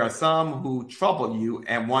 but there are some who trouble you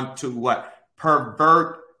and want to what?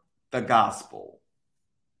 Pervert the gospel.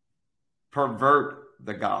 Pervert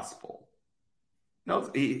the gospel. No,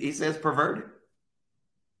 he says pervert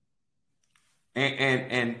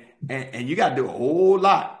it. And you got to do a whole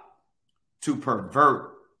lot to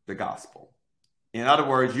pervert the gospel. In other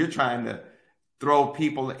words, you're trying to throw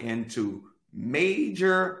people into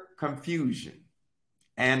major confusion.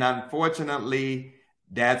 And unfortunately,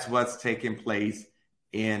 that's what's taking place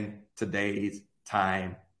in today's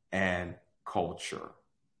time and culture.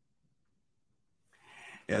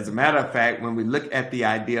 As a matter of fact, when we look at the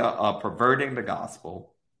idea of perverting the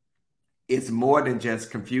gospel, it's more than just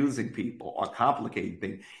confusing people or complicating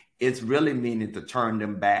things. It's really meaning to turn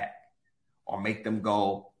them back or make them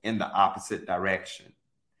go in the opposite direction.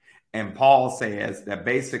 And Paul says that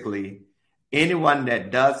basically anyone that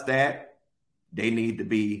does that, they need to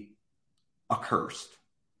be accursed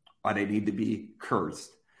or they need to be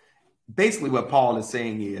cursed. Basically what Paul is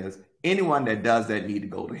saying is anyone that does that need to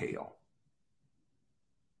go to hell.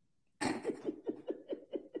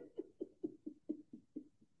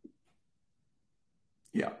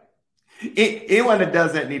 Yeah. Anyone that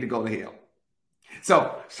does that need to go to hell.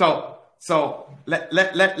 So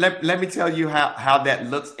let me tell you how that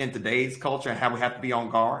looks in today's culture and how we have to be on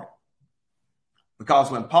guard.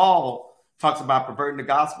 Because when Paul talks about perverting the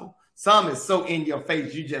gospel, some is so in your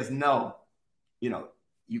face, you just know,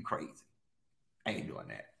 you crazy. I ain't doing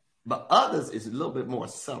that. But others is a little bit more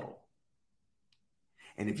subtle.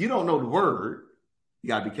 And if you don't know the word, you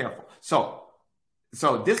got to be careful. So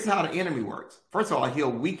this is how the enemy works. First of all,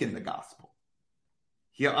 he'll weaken the gospel.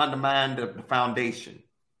 He'll undermine the foundation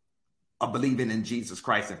of believing in Jesus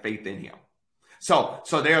Christ and faith in him. So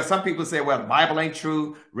there are some people who say, well, the Bible ain't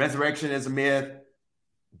true. Resurrection is a myth.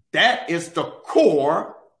 That is the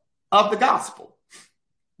core of the gospel.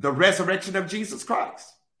 The resurrection of Jesus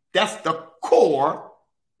Christ. That's the core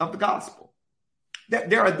of the gospel.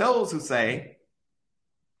 There are those who say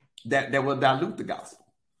that will dilute the gospel.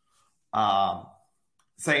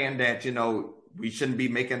 Saying that, we shouldn't be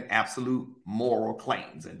making absolute moral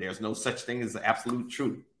claims and there's no such thing as absolute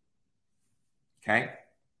truth. Okay.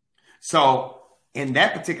 So in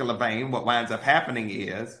that particular vein, what winds up happening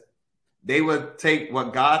is they would take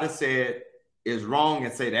what God has said is wrong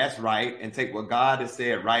and say that's right, and take what God has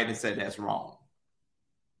said right and say that's wrong.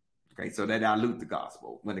 Okay. So they dilute the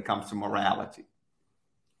gospel when it comes to morality.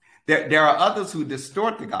 There are others who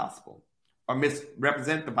distort the gospel or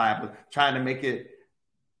misrepresent the Bible, trying to make it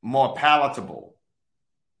more palatable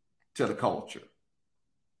to the culture.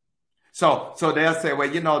 So they'll say,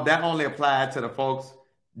 well, that only applied to the folks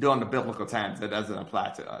during the biblical times. That doesn't apply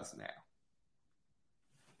to us now.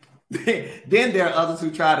 Then there are others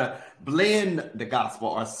who try to blend the gospel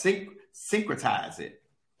or syncretize it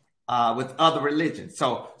with other religions.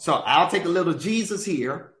 So I'll take a little Jesus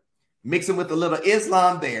here, mix it with a little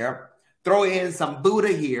Islam there, throw in some Buddha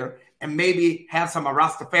here, and maybe have some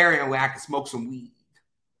Rastafarian where I can smoke some weed.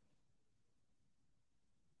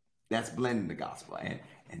 That's blending the gospel, and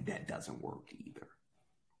that doesn't work either.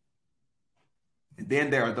 And then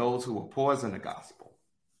there are those who will poison the gospel,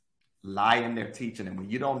 lie in their teaching, and when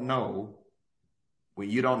you don't know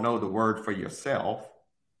the word for yourself,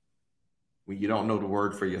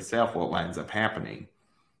 what winds up happening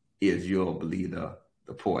is you'll believe the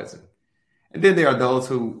poison. And then there are those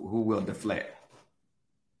who will deflect.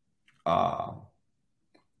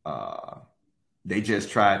 They just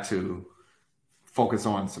try to focus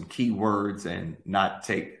on some key words and not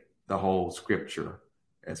take the whole scripture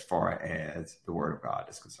as far as the word of God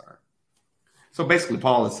is concerned. So basically,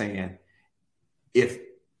 Paul is saying, if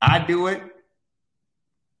I do it,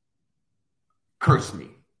 curse me.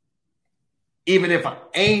 Even if an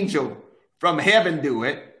angel from heaven do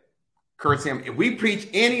it, curse him. If we preach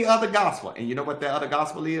any other gospel, and you know what that other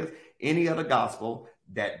gospel is? Any other gospel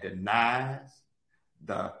that denies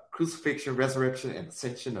the crucifixion, resurrection, and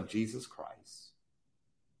ascension of Jesus Christ,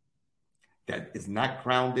 that is not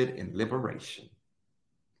grounded in liberation,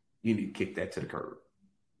 you need to kick that to the curb.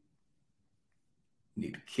 You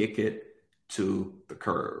need to kick it to the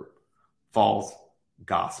curb. False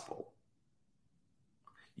gospel.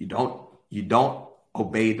 You don't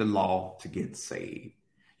obey the law to get saved.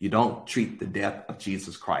 You don't treat the death of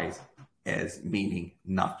Jesus Christ as meaning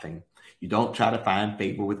nothing. You don't try to find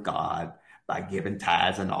favor with God by giving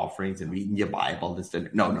tithes and offerings and reading your Bible.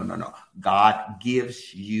 No. God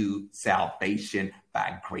gives you salvation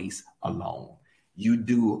by grace alone. You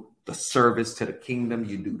do the service to the kingdom.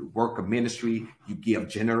 You do the work of ministry. You give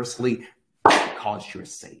generously because you're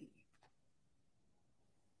saved.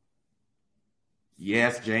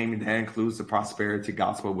 Yes, Jamie, that includes the prosperity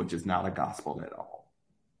gospel, which is not a gospel at all.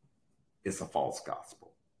 It's a false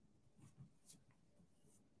gospel.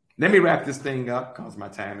 Let me wrap this thing up because my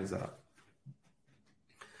time is up.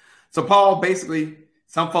 So Paul, basically,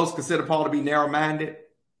 some folks consider Paul to be narrow-minded.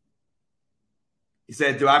 He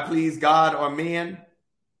said, do I please God or men?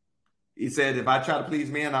 He said, if I try to please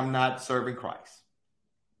men, I'm not serving Christ.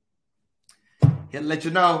 He'll let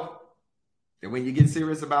you know that when you get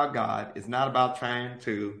serious about God, it's not about trying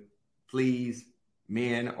to please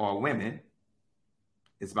men or women.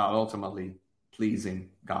 It's about ultimately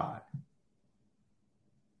pleasing God.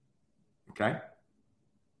 Okay?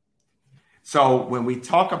 So when we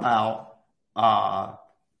talk about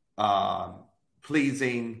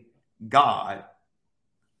pleasing God,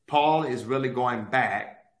 Paul is really going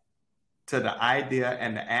back to the idea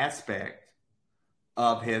and the aspect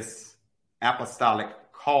of his apostolic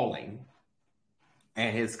calling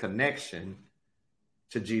and his connection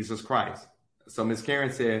to Jesus Christ. So Ms.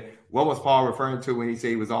 Karen said, what was Paul referring to when he said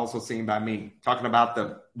he was also seen by me? Talking about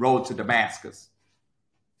the road to Damascus.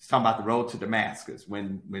 He's talking about the road to Damascus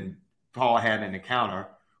when Paul had an encounter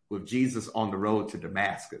with Jesus on the road to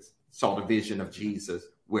Damascus, saw the vision of Jesus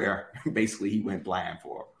where basically he went blind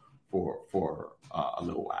for a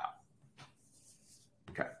little while.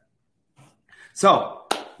 Okay. So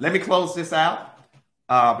let me close this out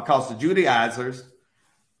because the Judaizers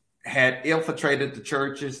had infiltrated the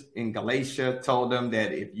churches in Galatia, told them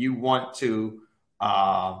that if you want to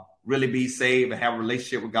really be saved and have a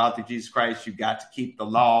relationship with God through Jesus Christ, you got to keep the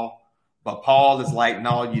law. But Paul is like,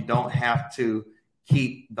 no, you don't have to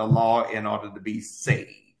keep the law in order to be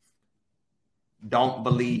saved. Don't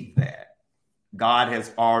believe that. God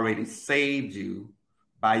has already saved you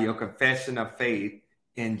by your confession of faith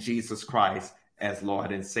in Jesus Christ as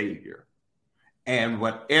Lord and Savior. And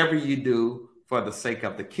whatever you do for the sake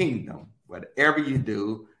of the kingdom, whatever you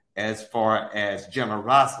do as far as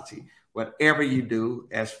generosity, whatever you do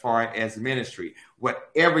as far as ministry,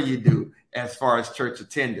 whatever you do as far as church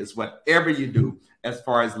attendance, whatever you do as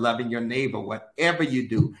far as loving your neighbor, whatever you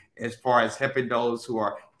do as far as helping those who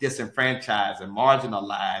are disenfranchised and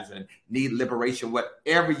marginalized and need liberation,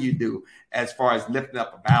 whatever you do as far as lifting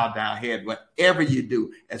up a bowed down head, whatever you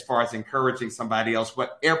do as far as encouraging somebody else,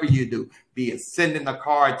 whatever you do, be it sending a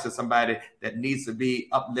card to somebody that needs to be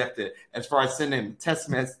uplifted, as far as sending a text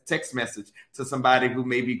message to somebody who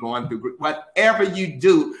may be going through, whatever you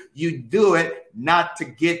do it not to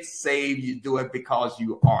get saved, you do it because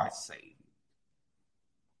you are saved.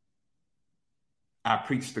 I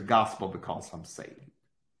preach the gospel because I'm saved.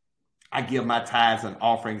 I give my tithes and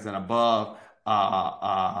offerings and above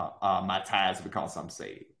my tithes because I'm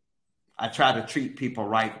saved. I try to treat people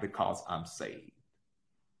right because I'm saved.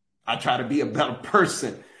 I try to be a better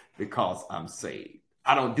person because I'm saved.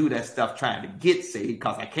 I don't do that stuff trying to get saved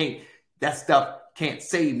because I can't. That stuff can't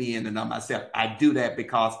save me in and of myself. I do that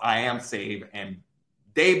because I am saved. And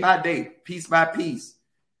day by day, piece by piece,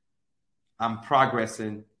 I'm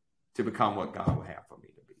progressing to become what God will have for me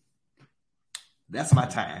to be. That's my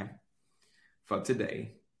time for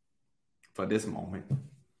today, for this moment.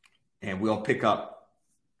 And we'll pick up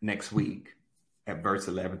next week at verse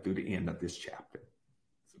 11 through the end of this chapter.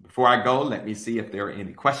 So before I go, let me see if there are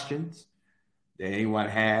any questions that anyone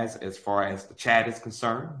has as far as the chat is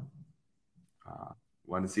concerned.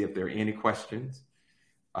 Want to see if there are any questions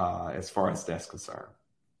as far as that's concerned.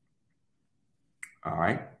 All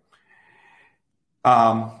right.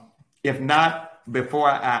 If not, before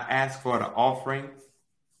I ask for the offering,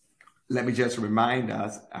 let me just remind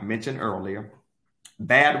us, I mentioned earlier,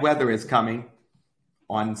 bad weather is coming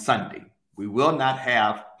on Sunday. We will not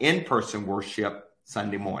have in-person worship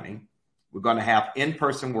Sunday morning. We're going to have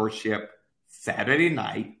in-person worship Saturday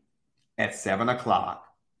night at 7 o'clock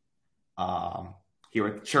here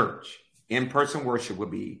at the church. In-person worship will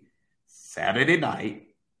be Saturday night,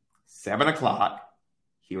 7 o'clock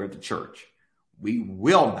here at the church. We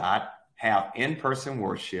will not have in-person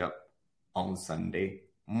worship on Sunday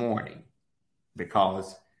morning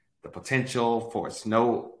because the potential for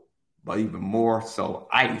snow, but even more so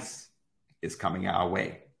ice, is coming our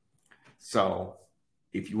way. So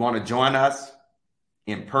if you want to join us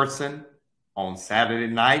in person on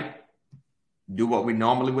Saturday night, do what we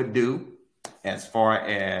normally would do as far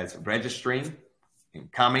as registering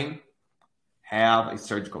and coming. Have a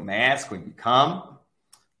surgical mask when you come.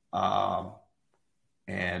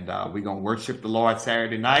 And we're going to worship the Lord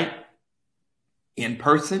Saturday night in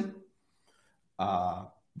person.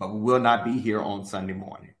 But we will not be here on Sunday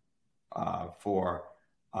morning for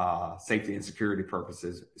safety and security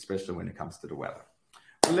purposes, especially when it comes to the weather.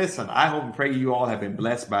 But listen, I hope and pray you all have been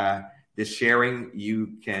blessed by this sharing.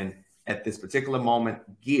 You can, at this particular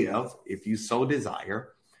moment, give if you so desire.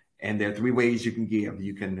 And there are three ways you can give.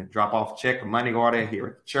 You can drop off a check, a money order here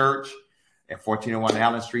at the church at 1401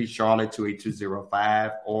 Allen Street, Charlotte,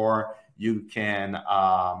 28205, or you can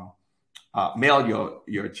mail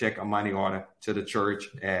your check or money order to the church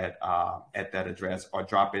at that address, or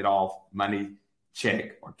drop it off money,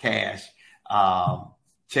 check, or cash.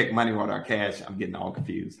 Check, money order, or cash. I'm getting all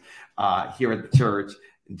confused. Here at the church,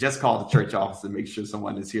 just call the church office and make sure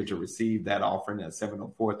someone is here to receive that offering at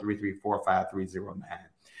 704-334-5309.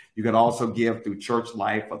 You can also give through Church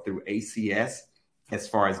Life or through ACS. as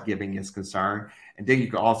far as giving is concerned. And then you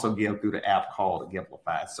can also give through the app called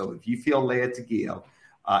Givelify. So if you feel led to give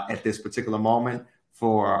at this particular moment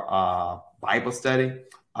for Bible study,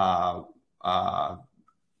 my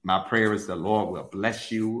prayer is the Lord will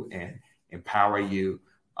bless you and empower you.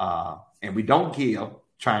 And we don't give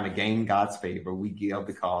trying to gain God's favor. We give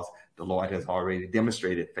because the Lord has already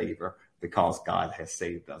demonstrated favor, because God has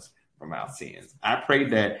saved us from our sins. I pray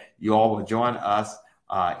that you all will join us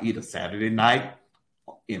either Saturday night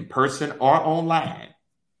in person or online,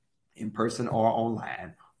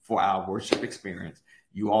 for our worship experience.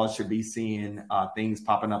 You all should be seeing things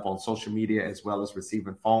popping up on social media, as well as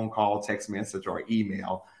receiving phone call, text message, or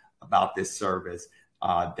email about this service,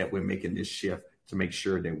 that we're making this shift to make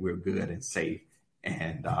sure that we're good and safe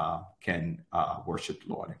and can worship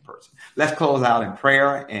the Lord in person. Let's close out in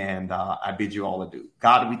prayer, and I bid you all adieu.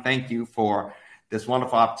 God, we thank you for this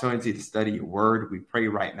wonderful opportunity to study your word. We pray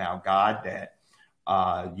right now, God, that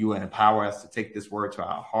you will empower us to take this word to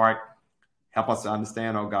our heart. Help us to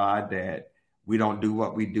understand, oh God, that we don't do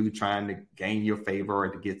what we do trying to gain your favor or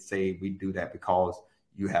to get saved. We do that because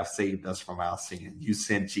you have saved us from our sins. You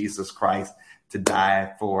sent Jesus Christ to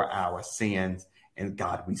die for our sins. And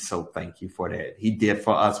God, we so thank you for that. He did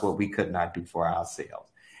for us what we could not do for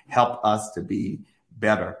ourselves. Help us to be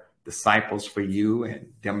better disciples for you and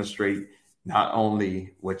demonstrate not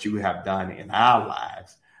only what you have done in our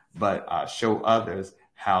lives, but show others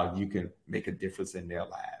how you can make a difference in their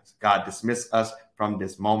lives. God, dismiss us from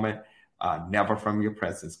this moment, never from your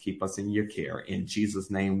presence. Keep us in your care. In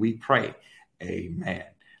Jesus' name we pray. Amen.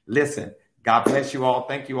 Listen, God bless you all.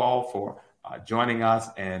 Thank you all for joining us,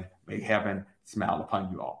 and may heaven smile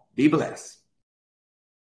upon you all. Be blessed.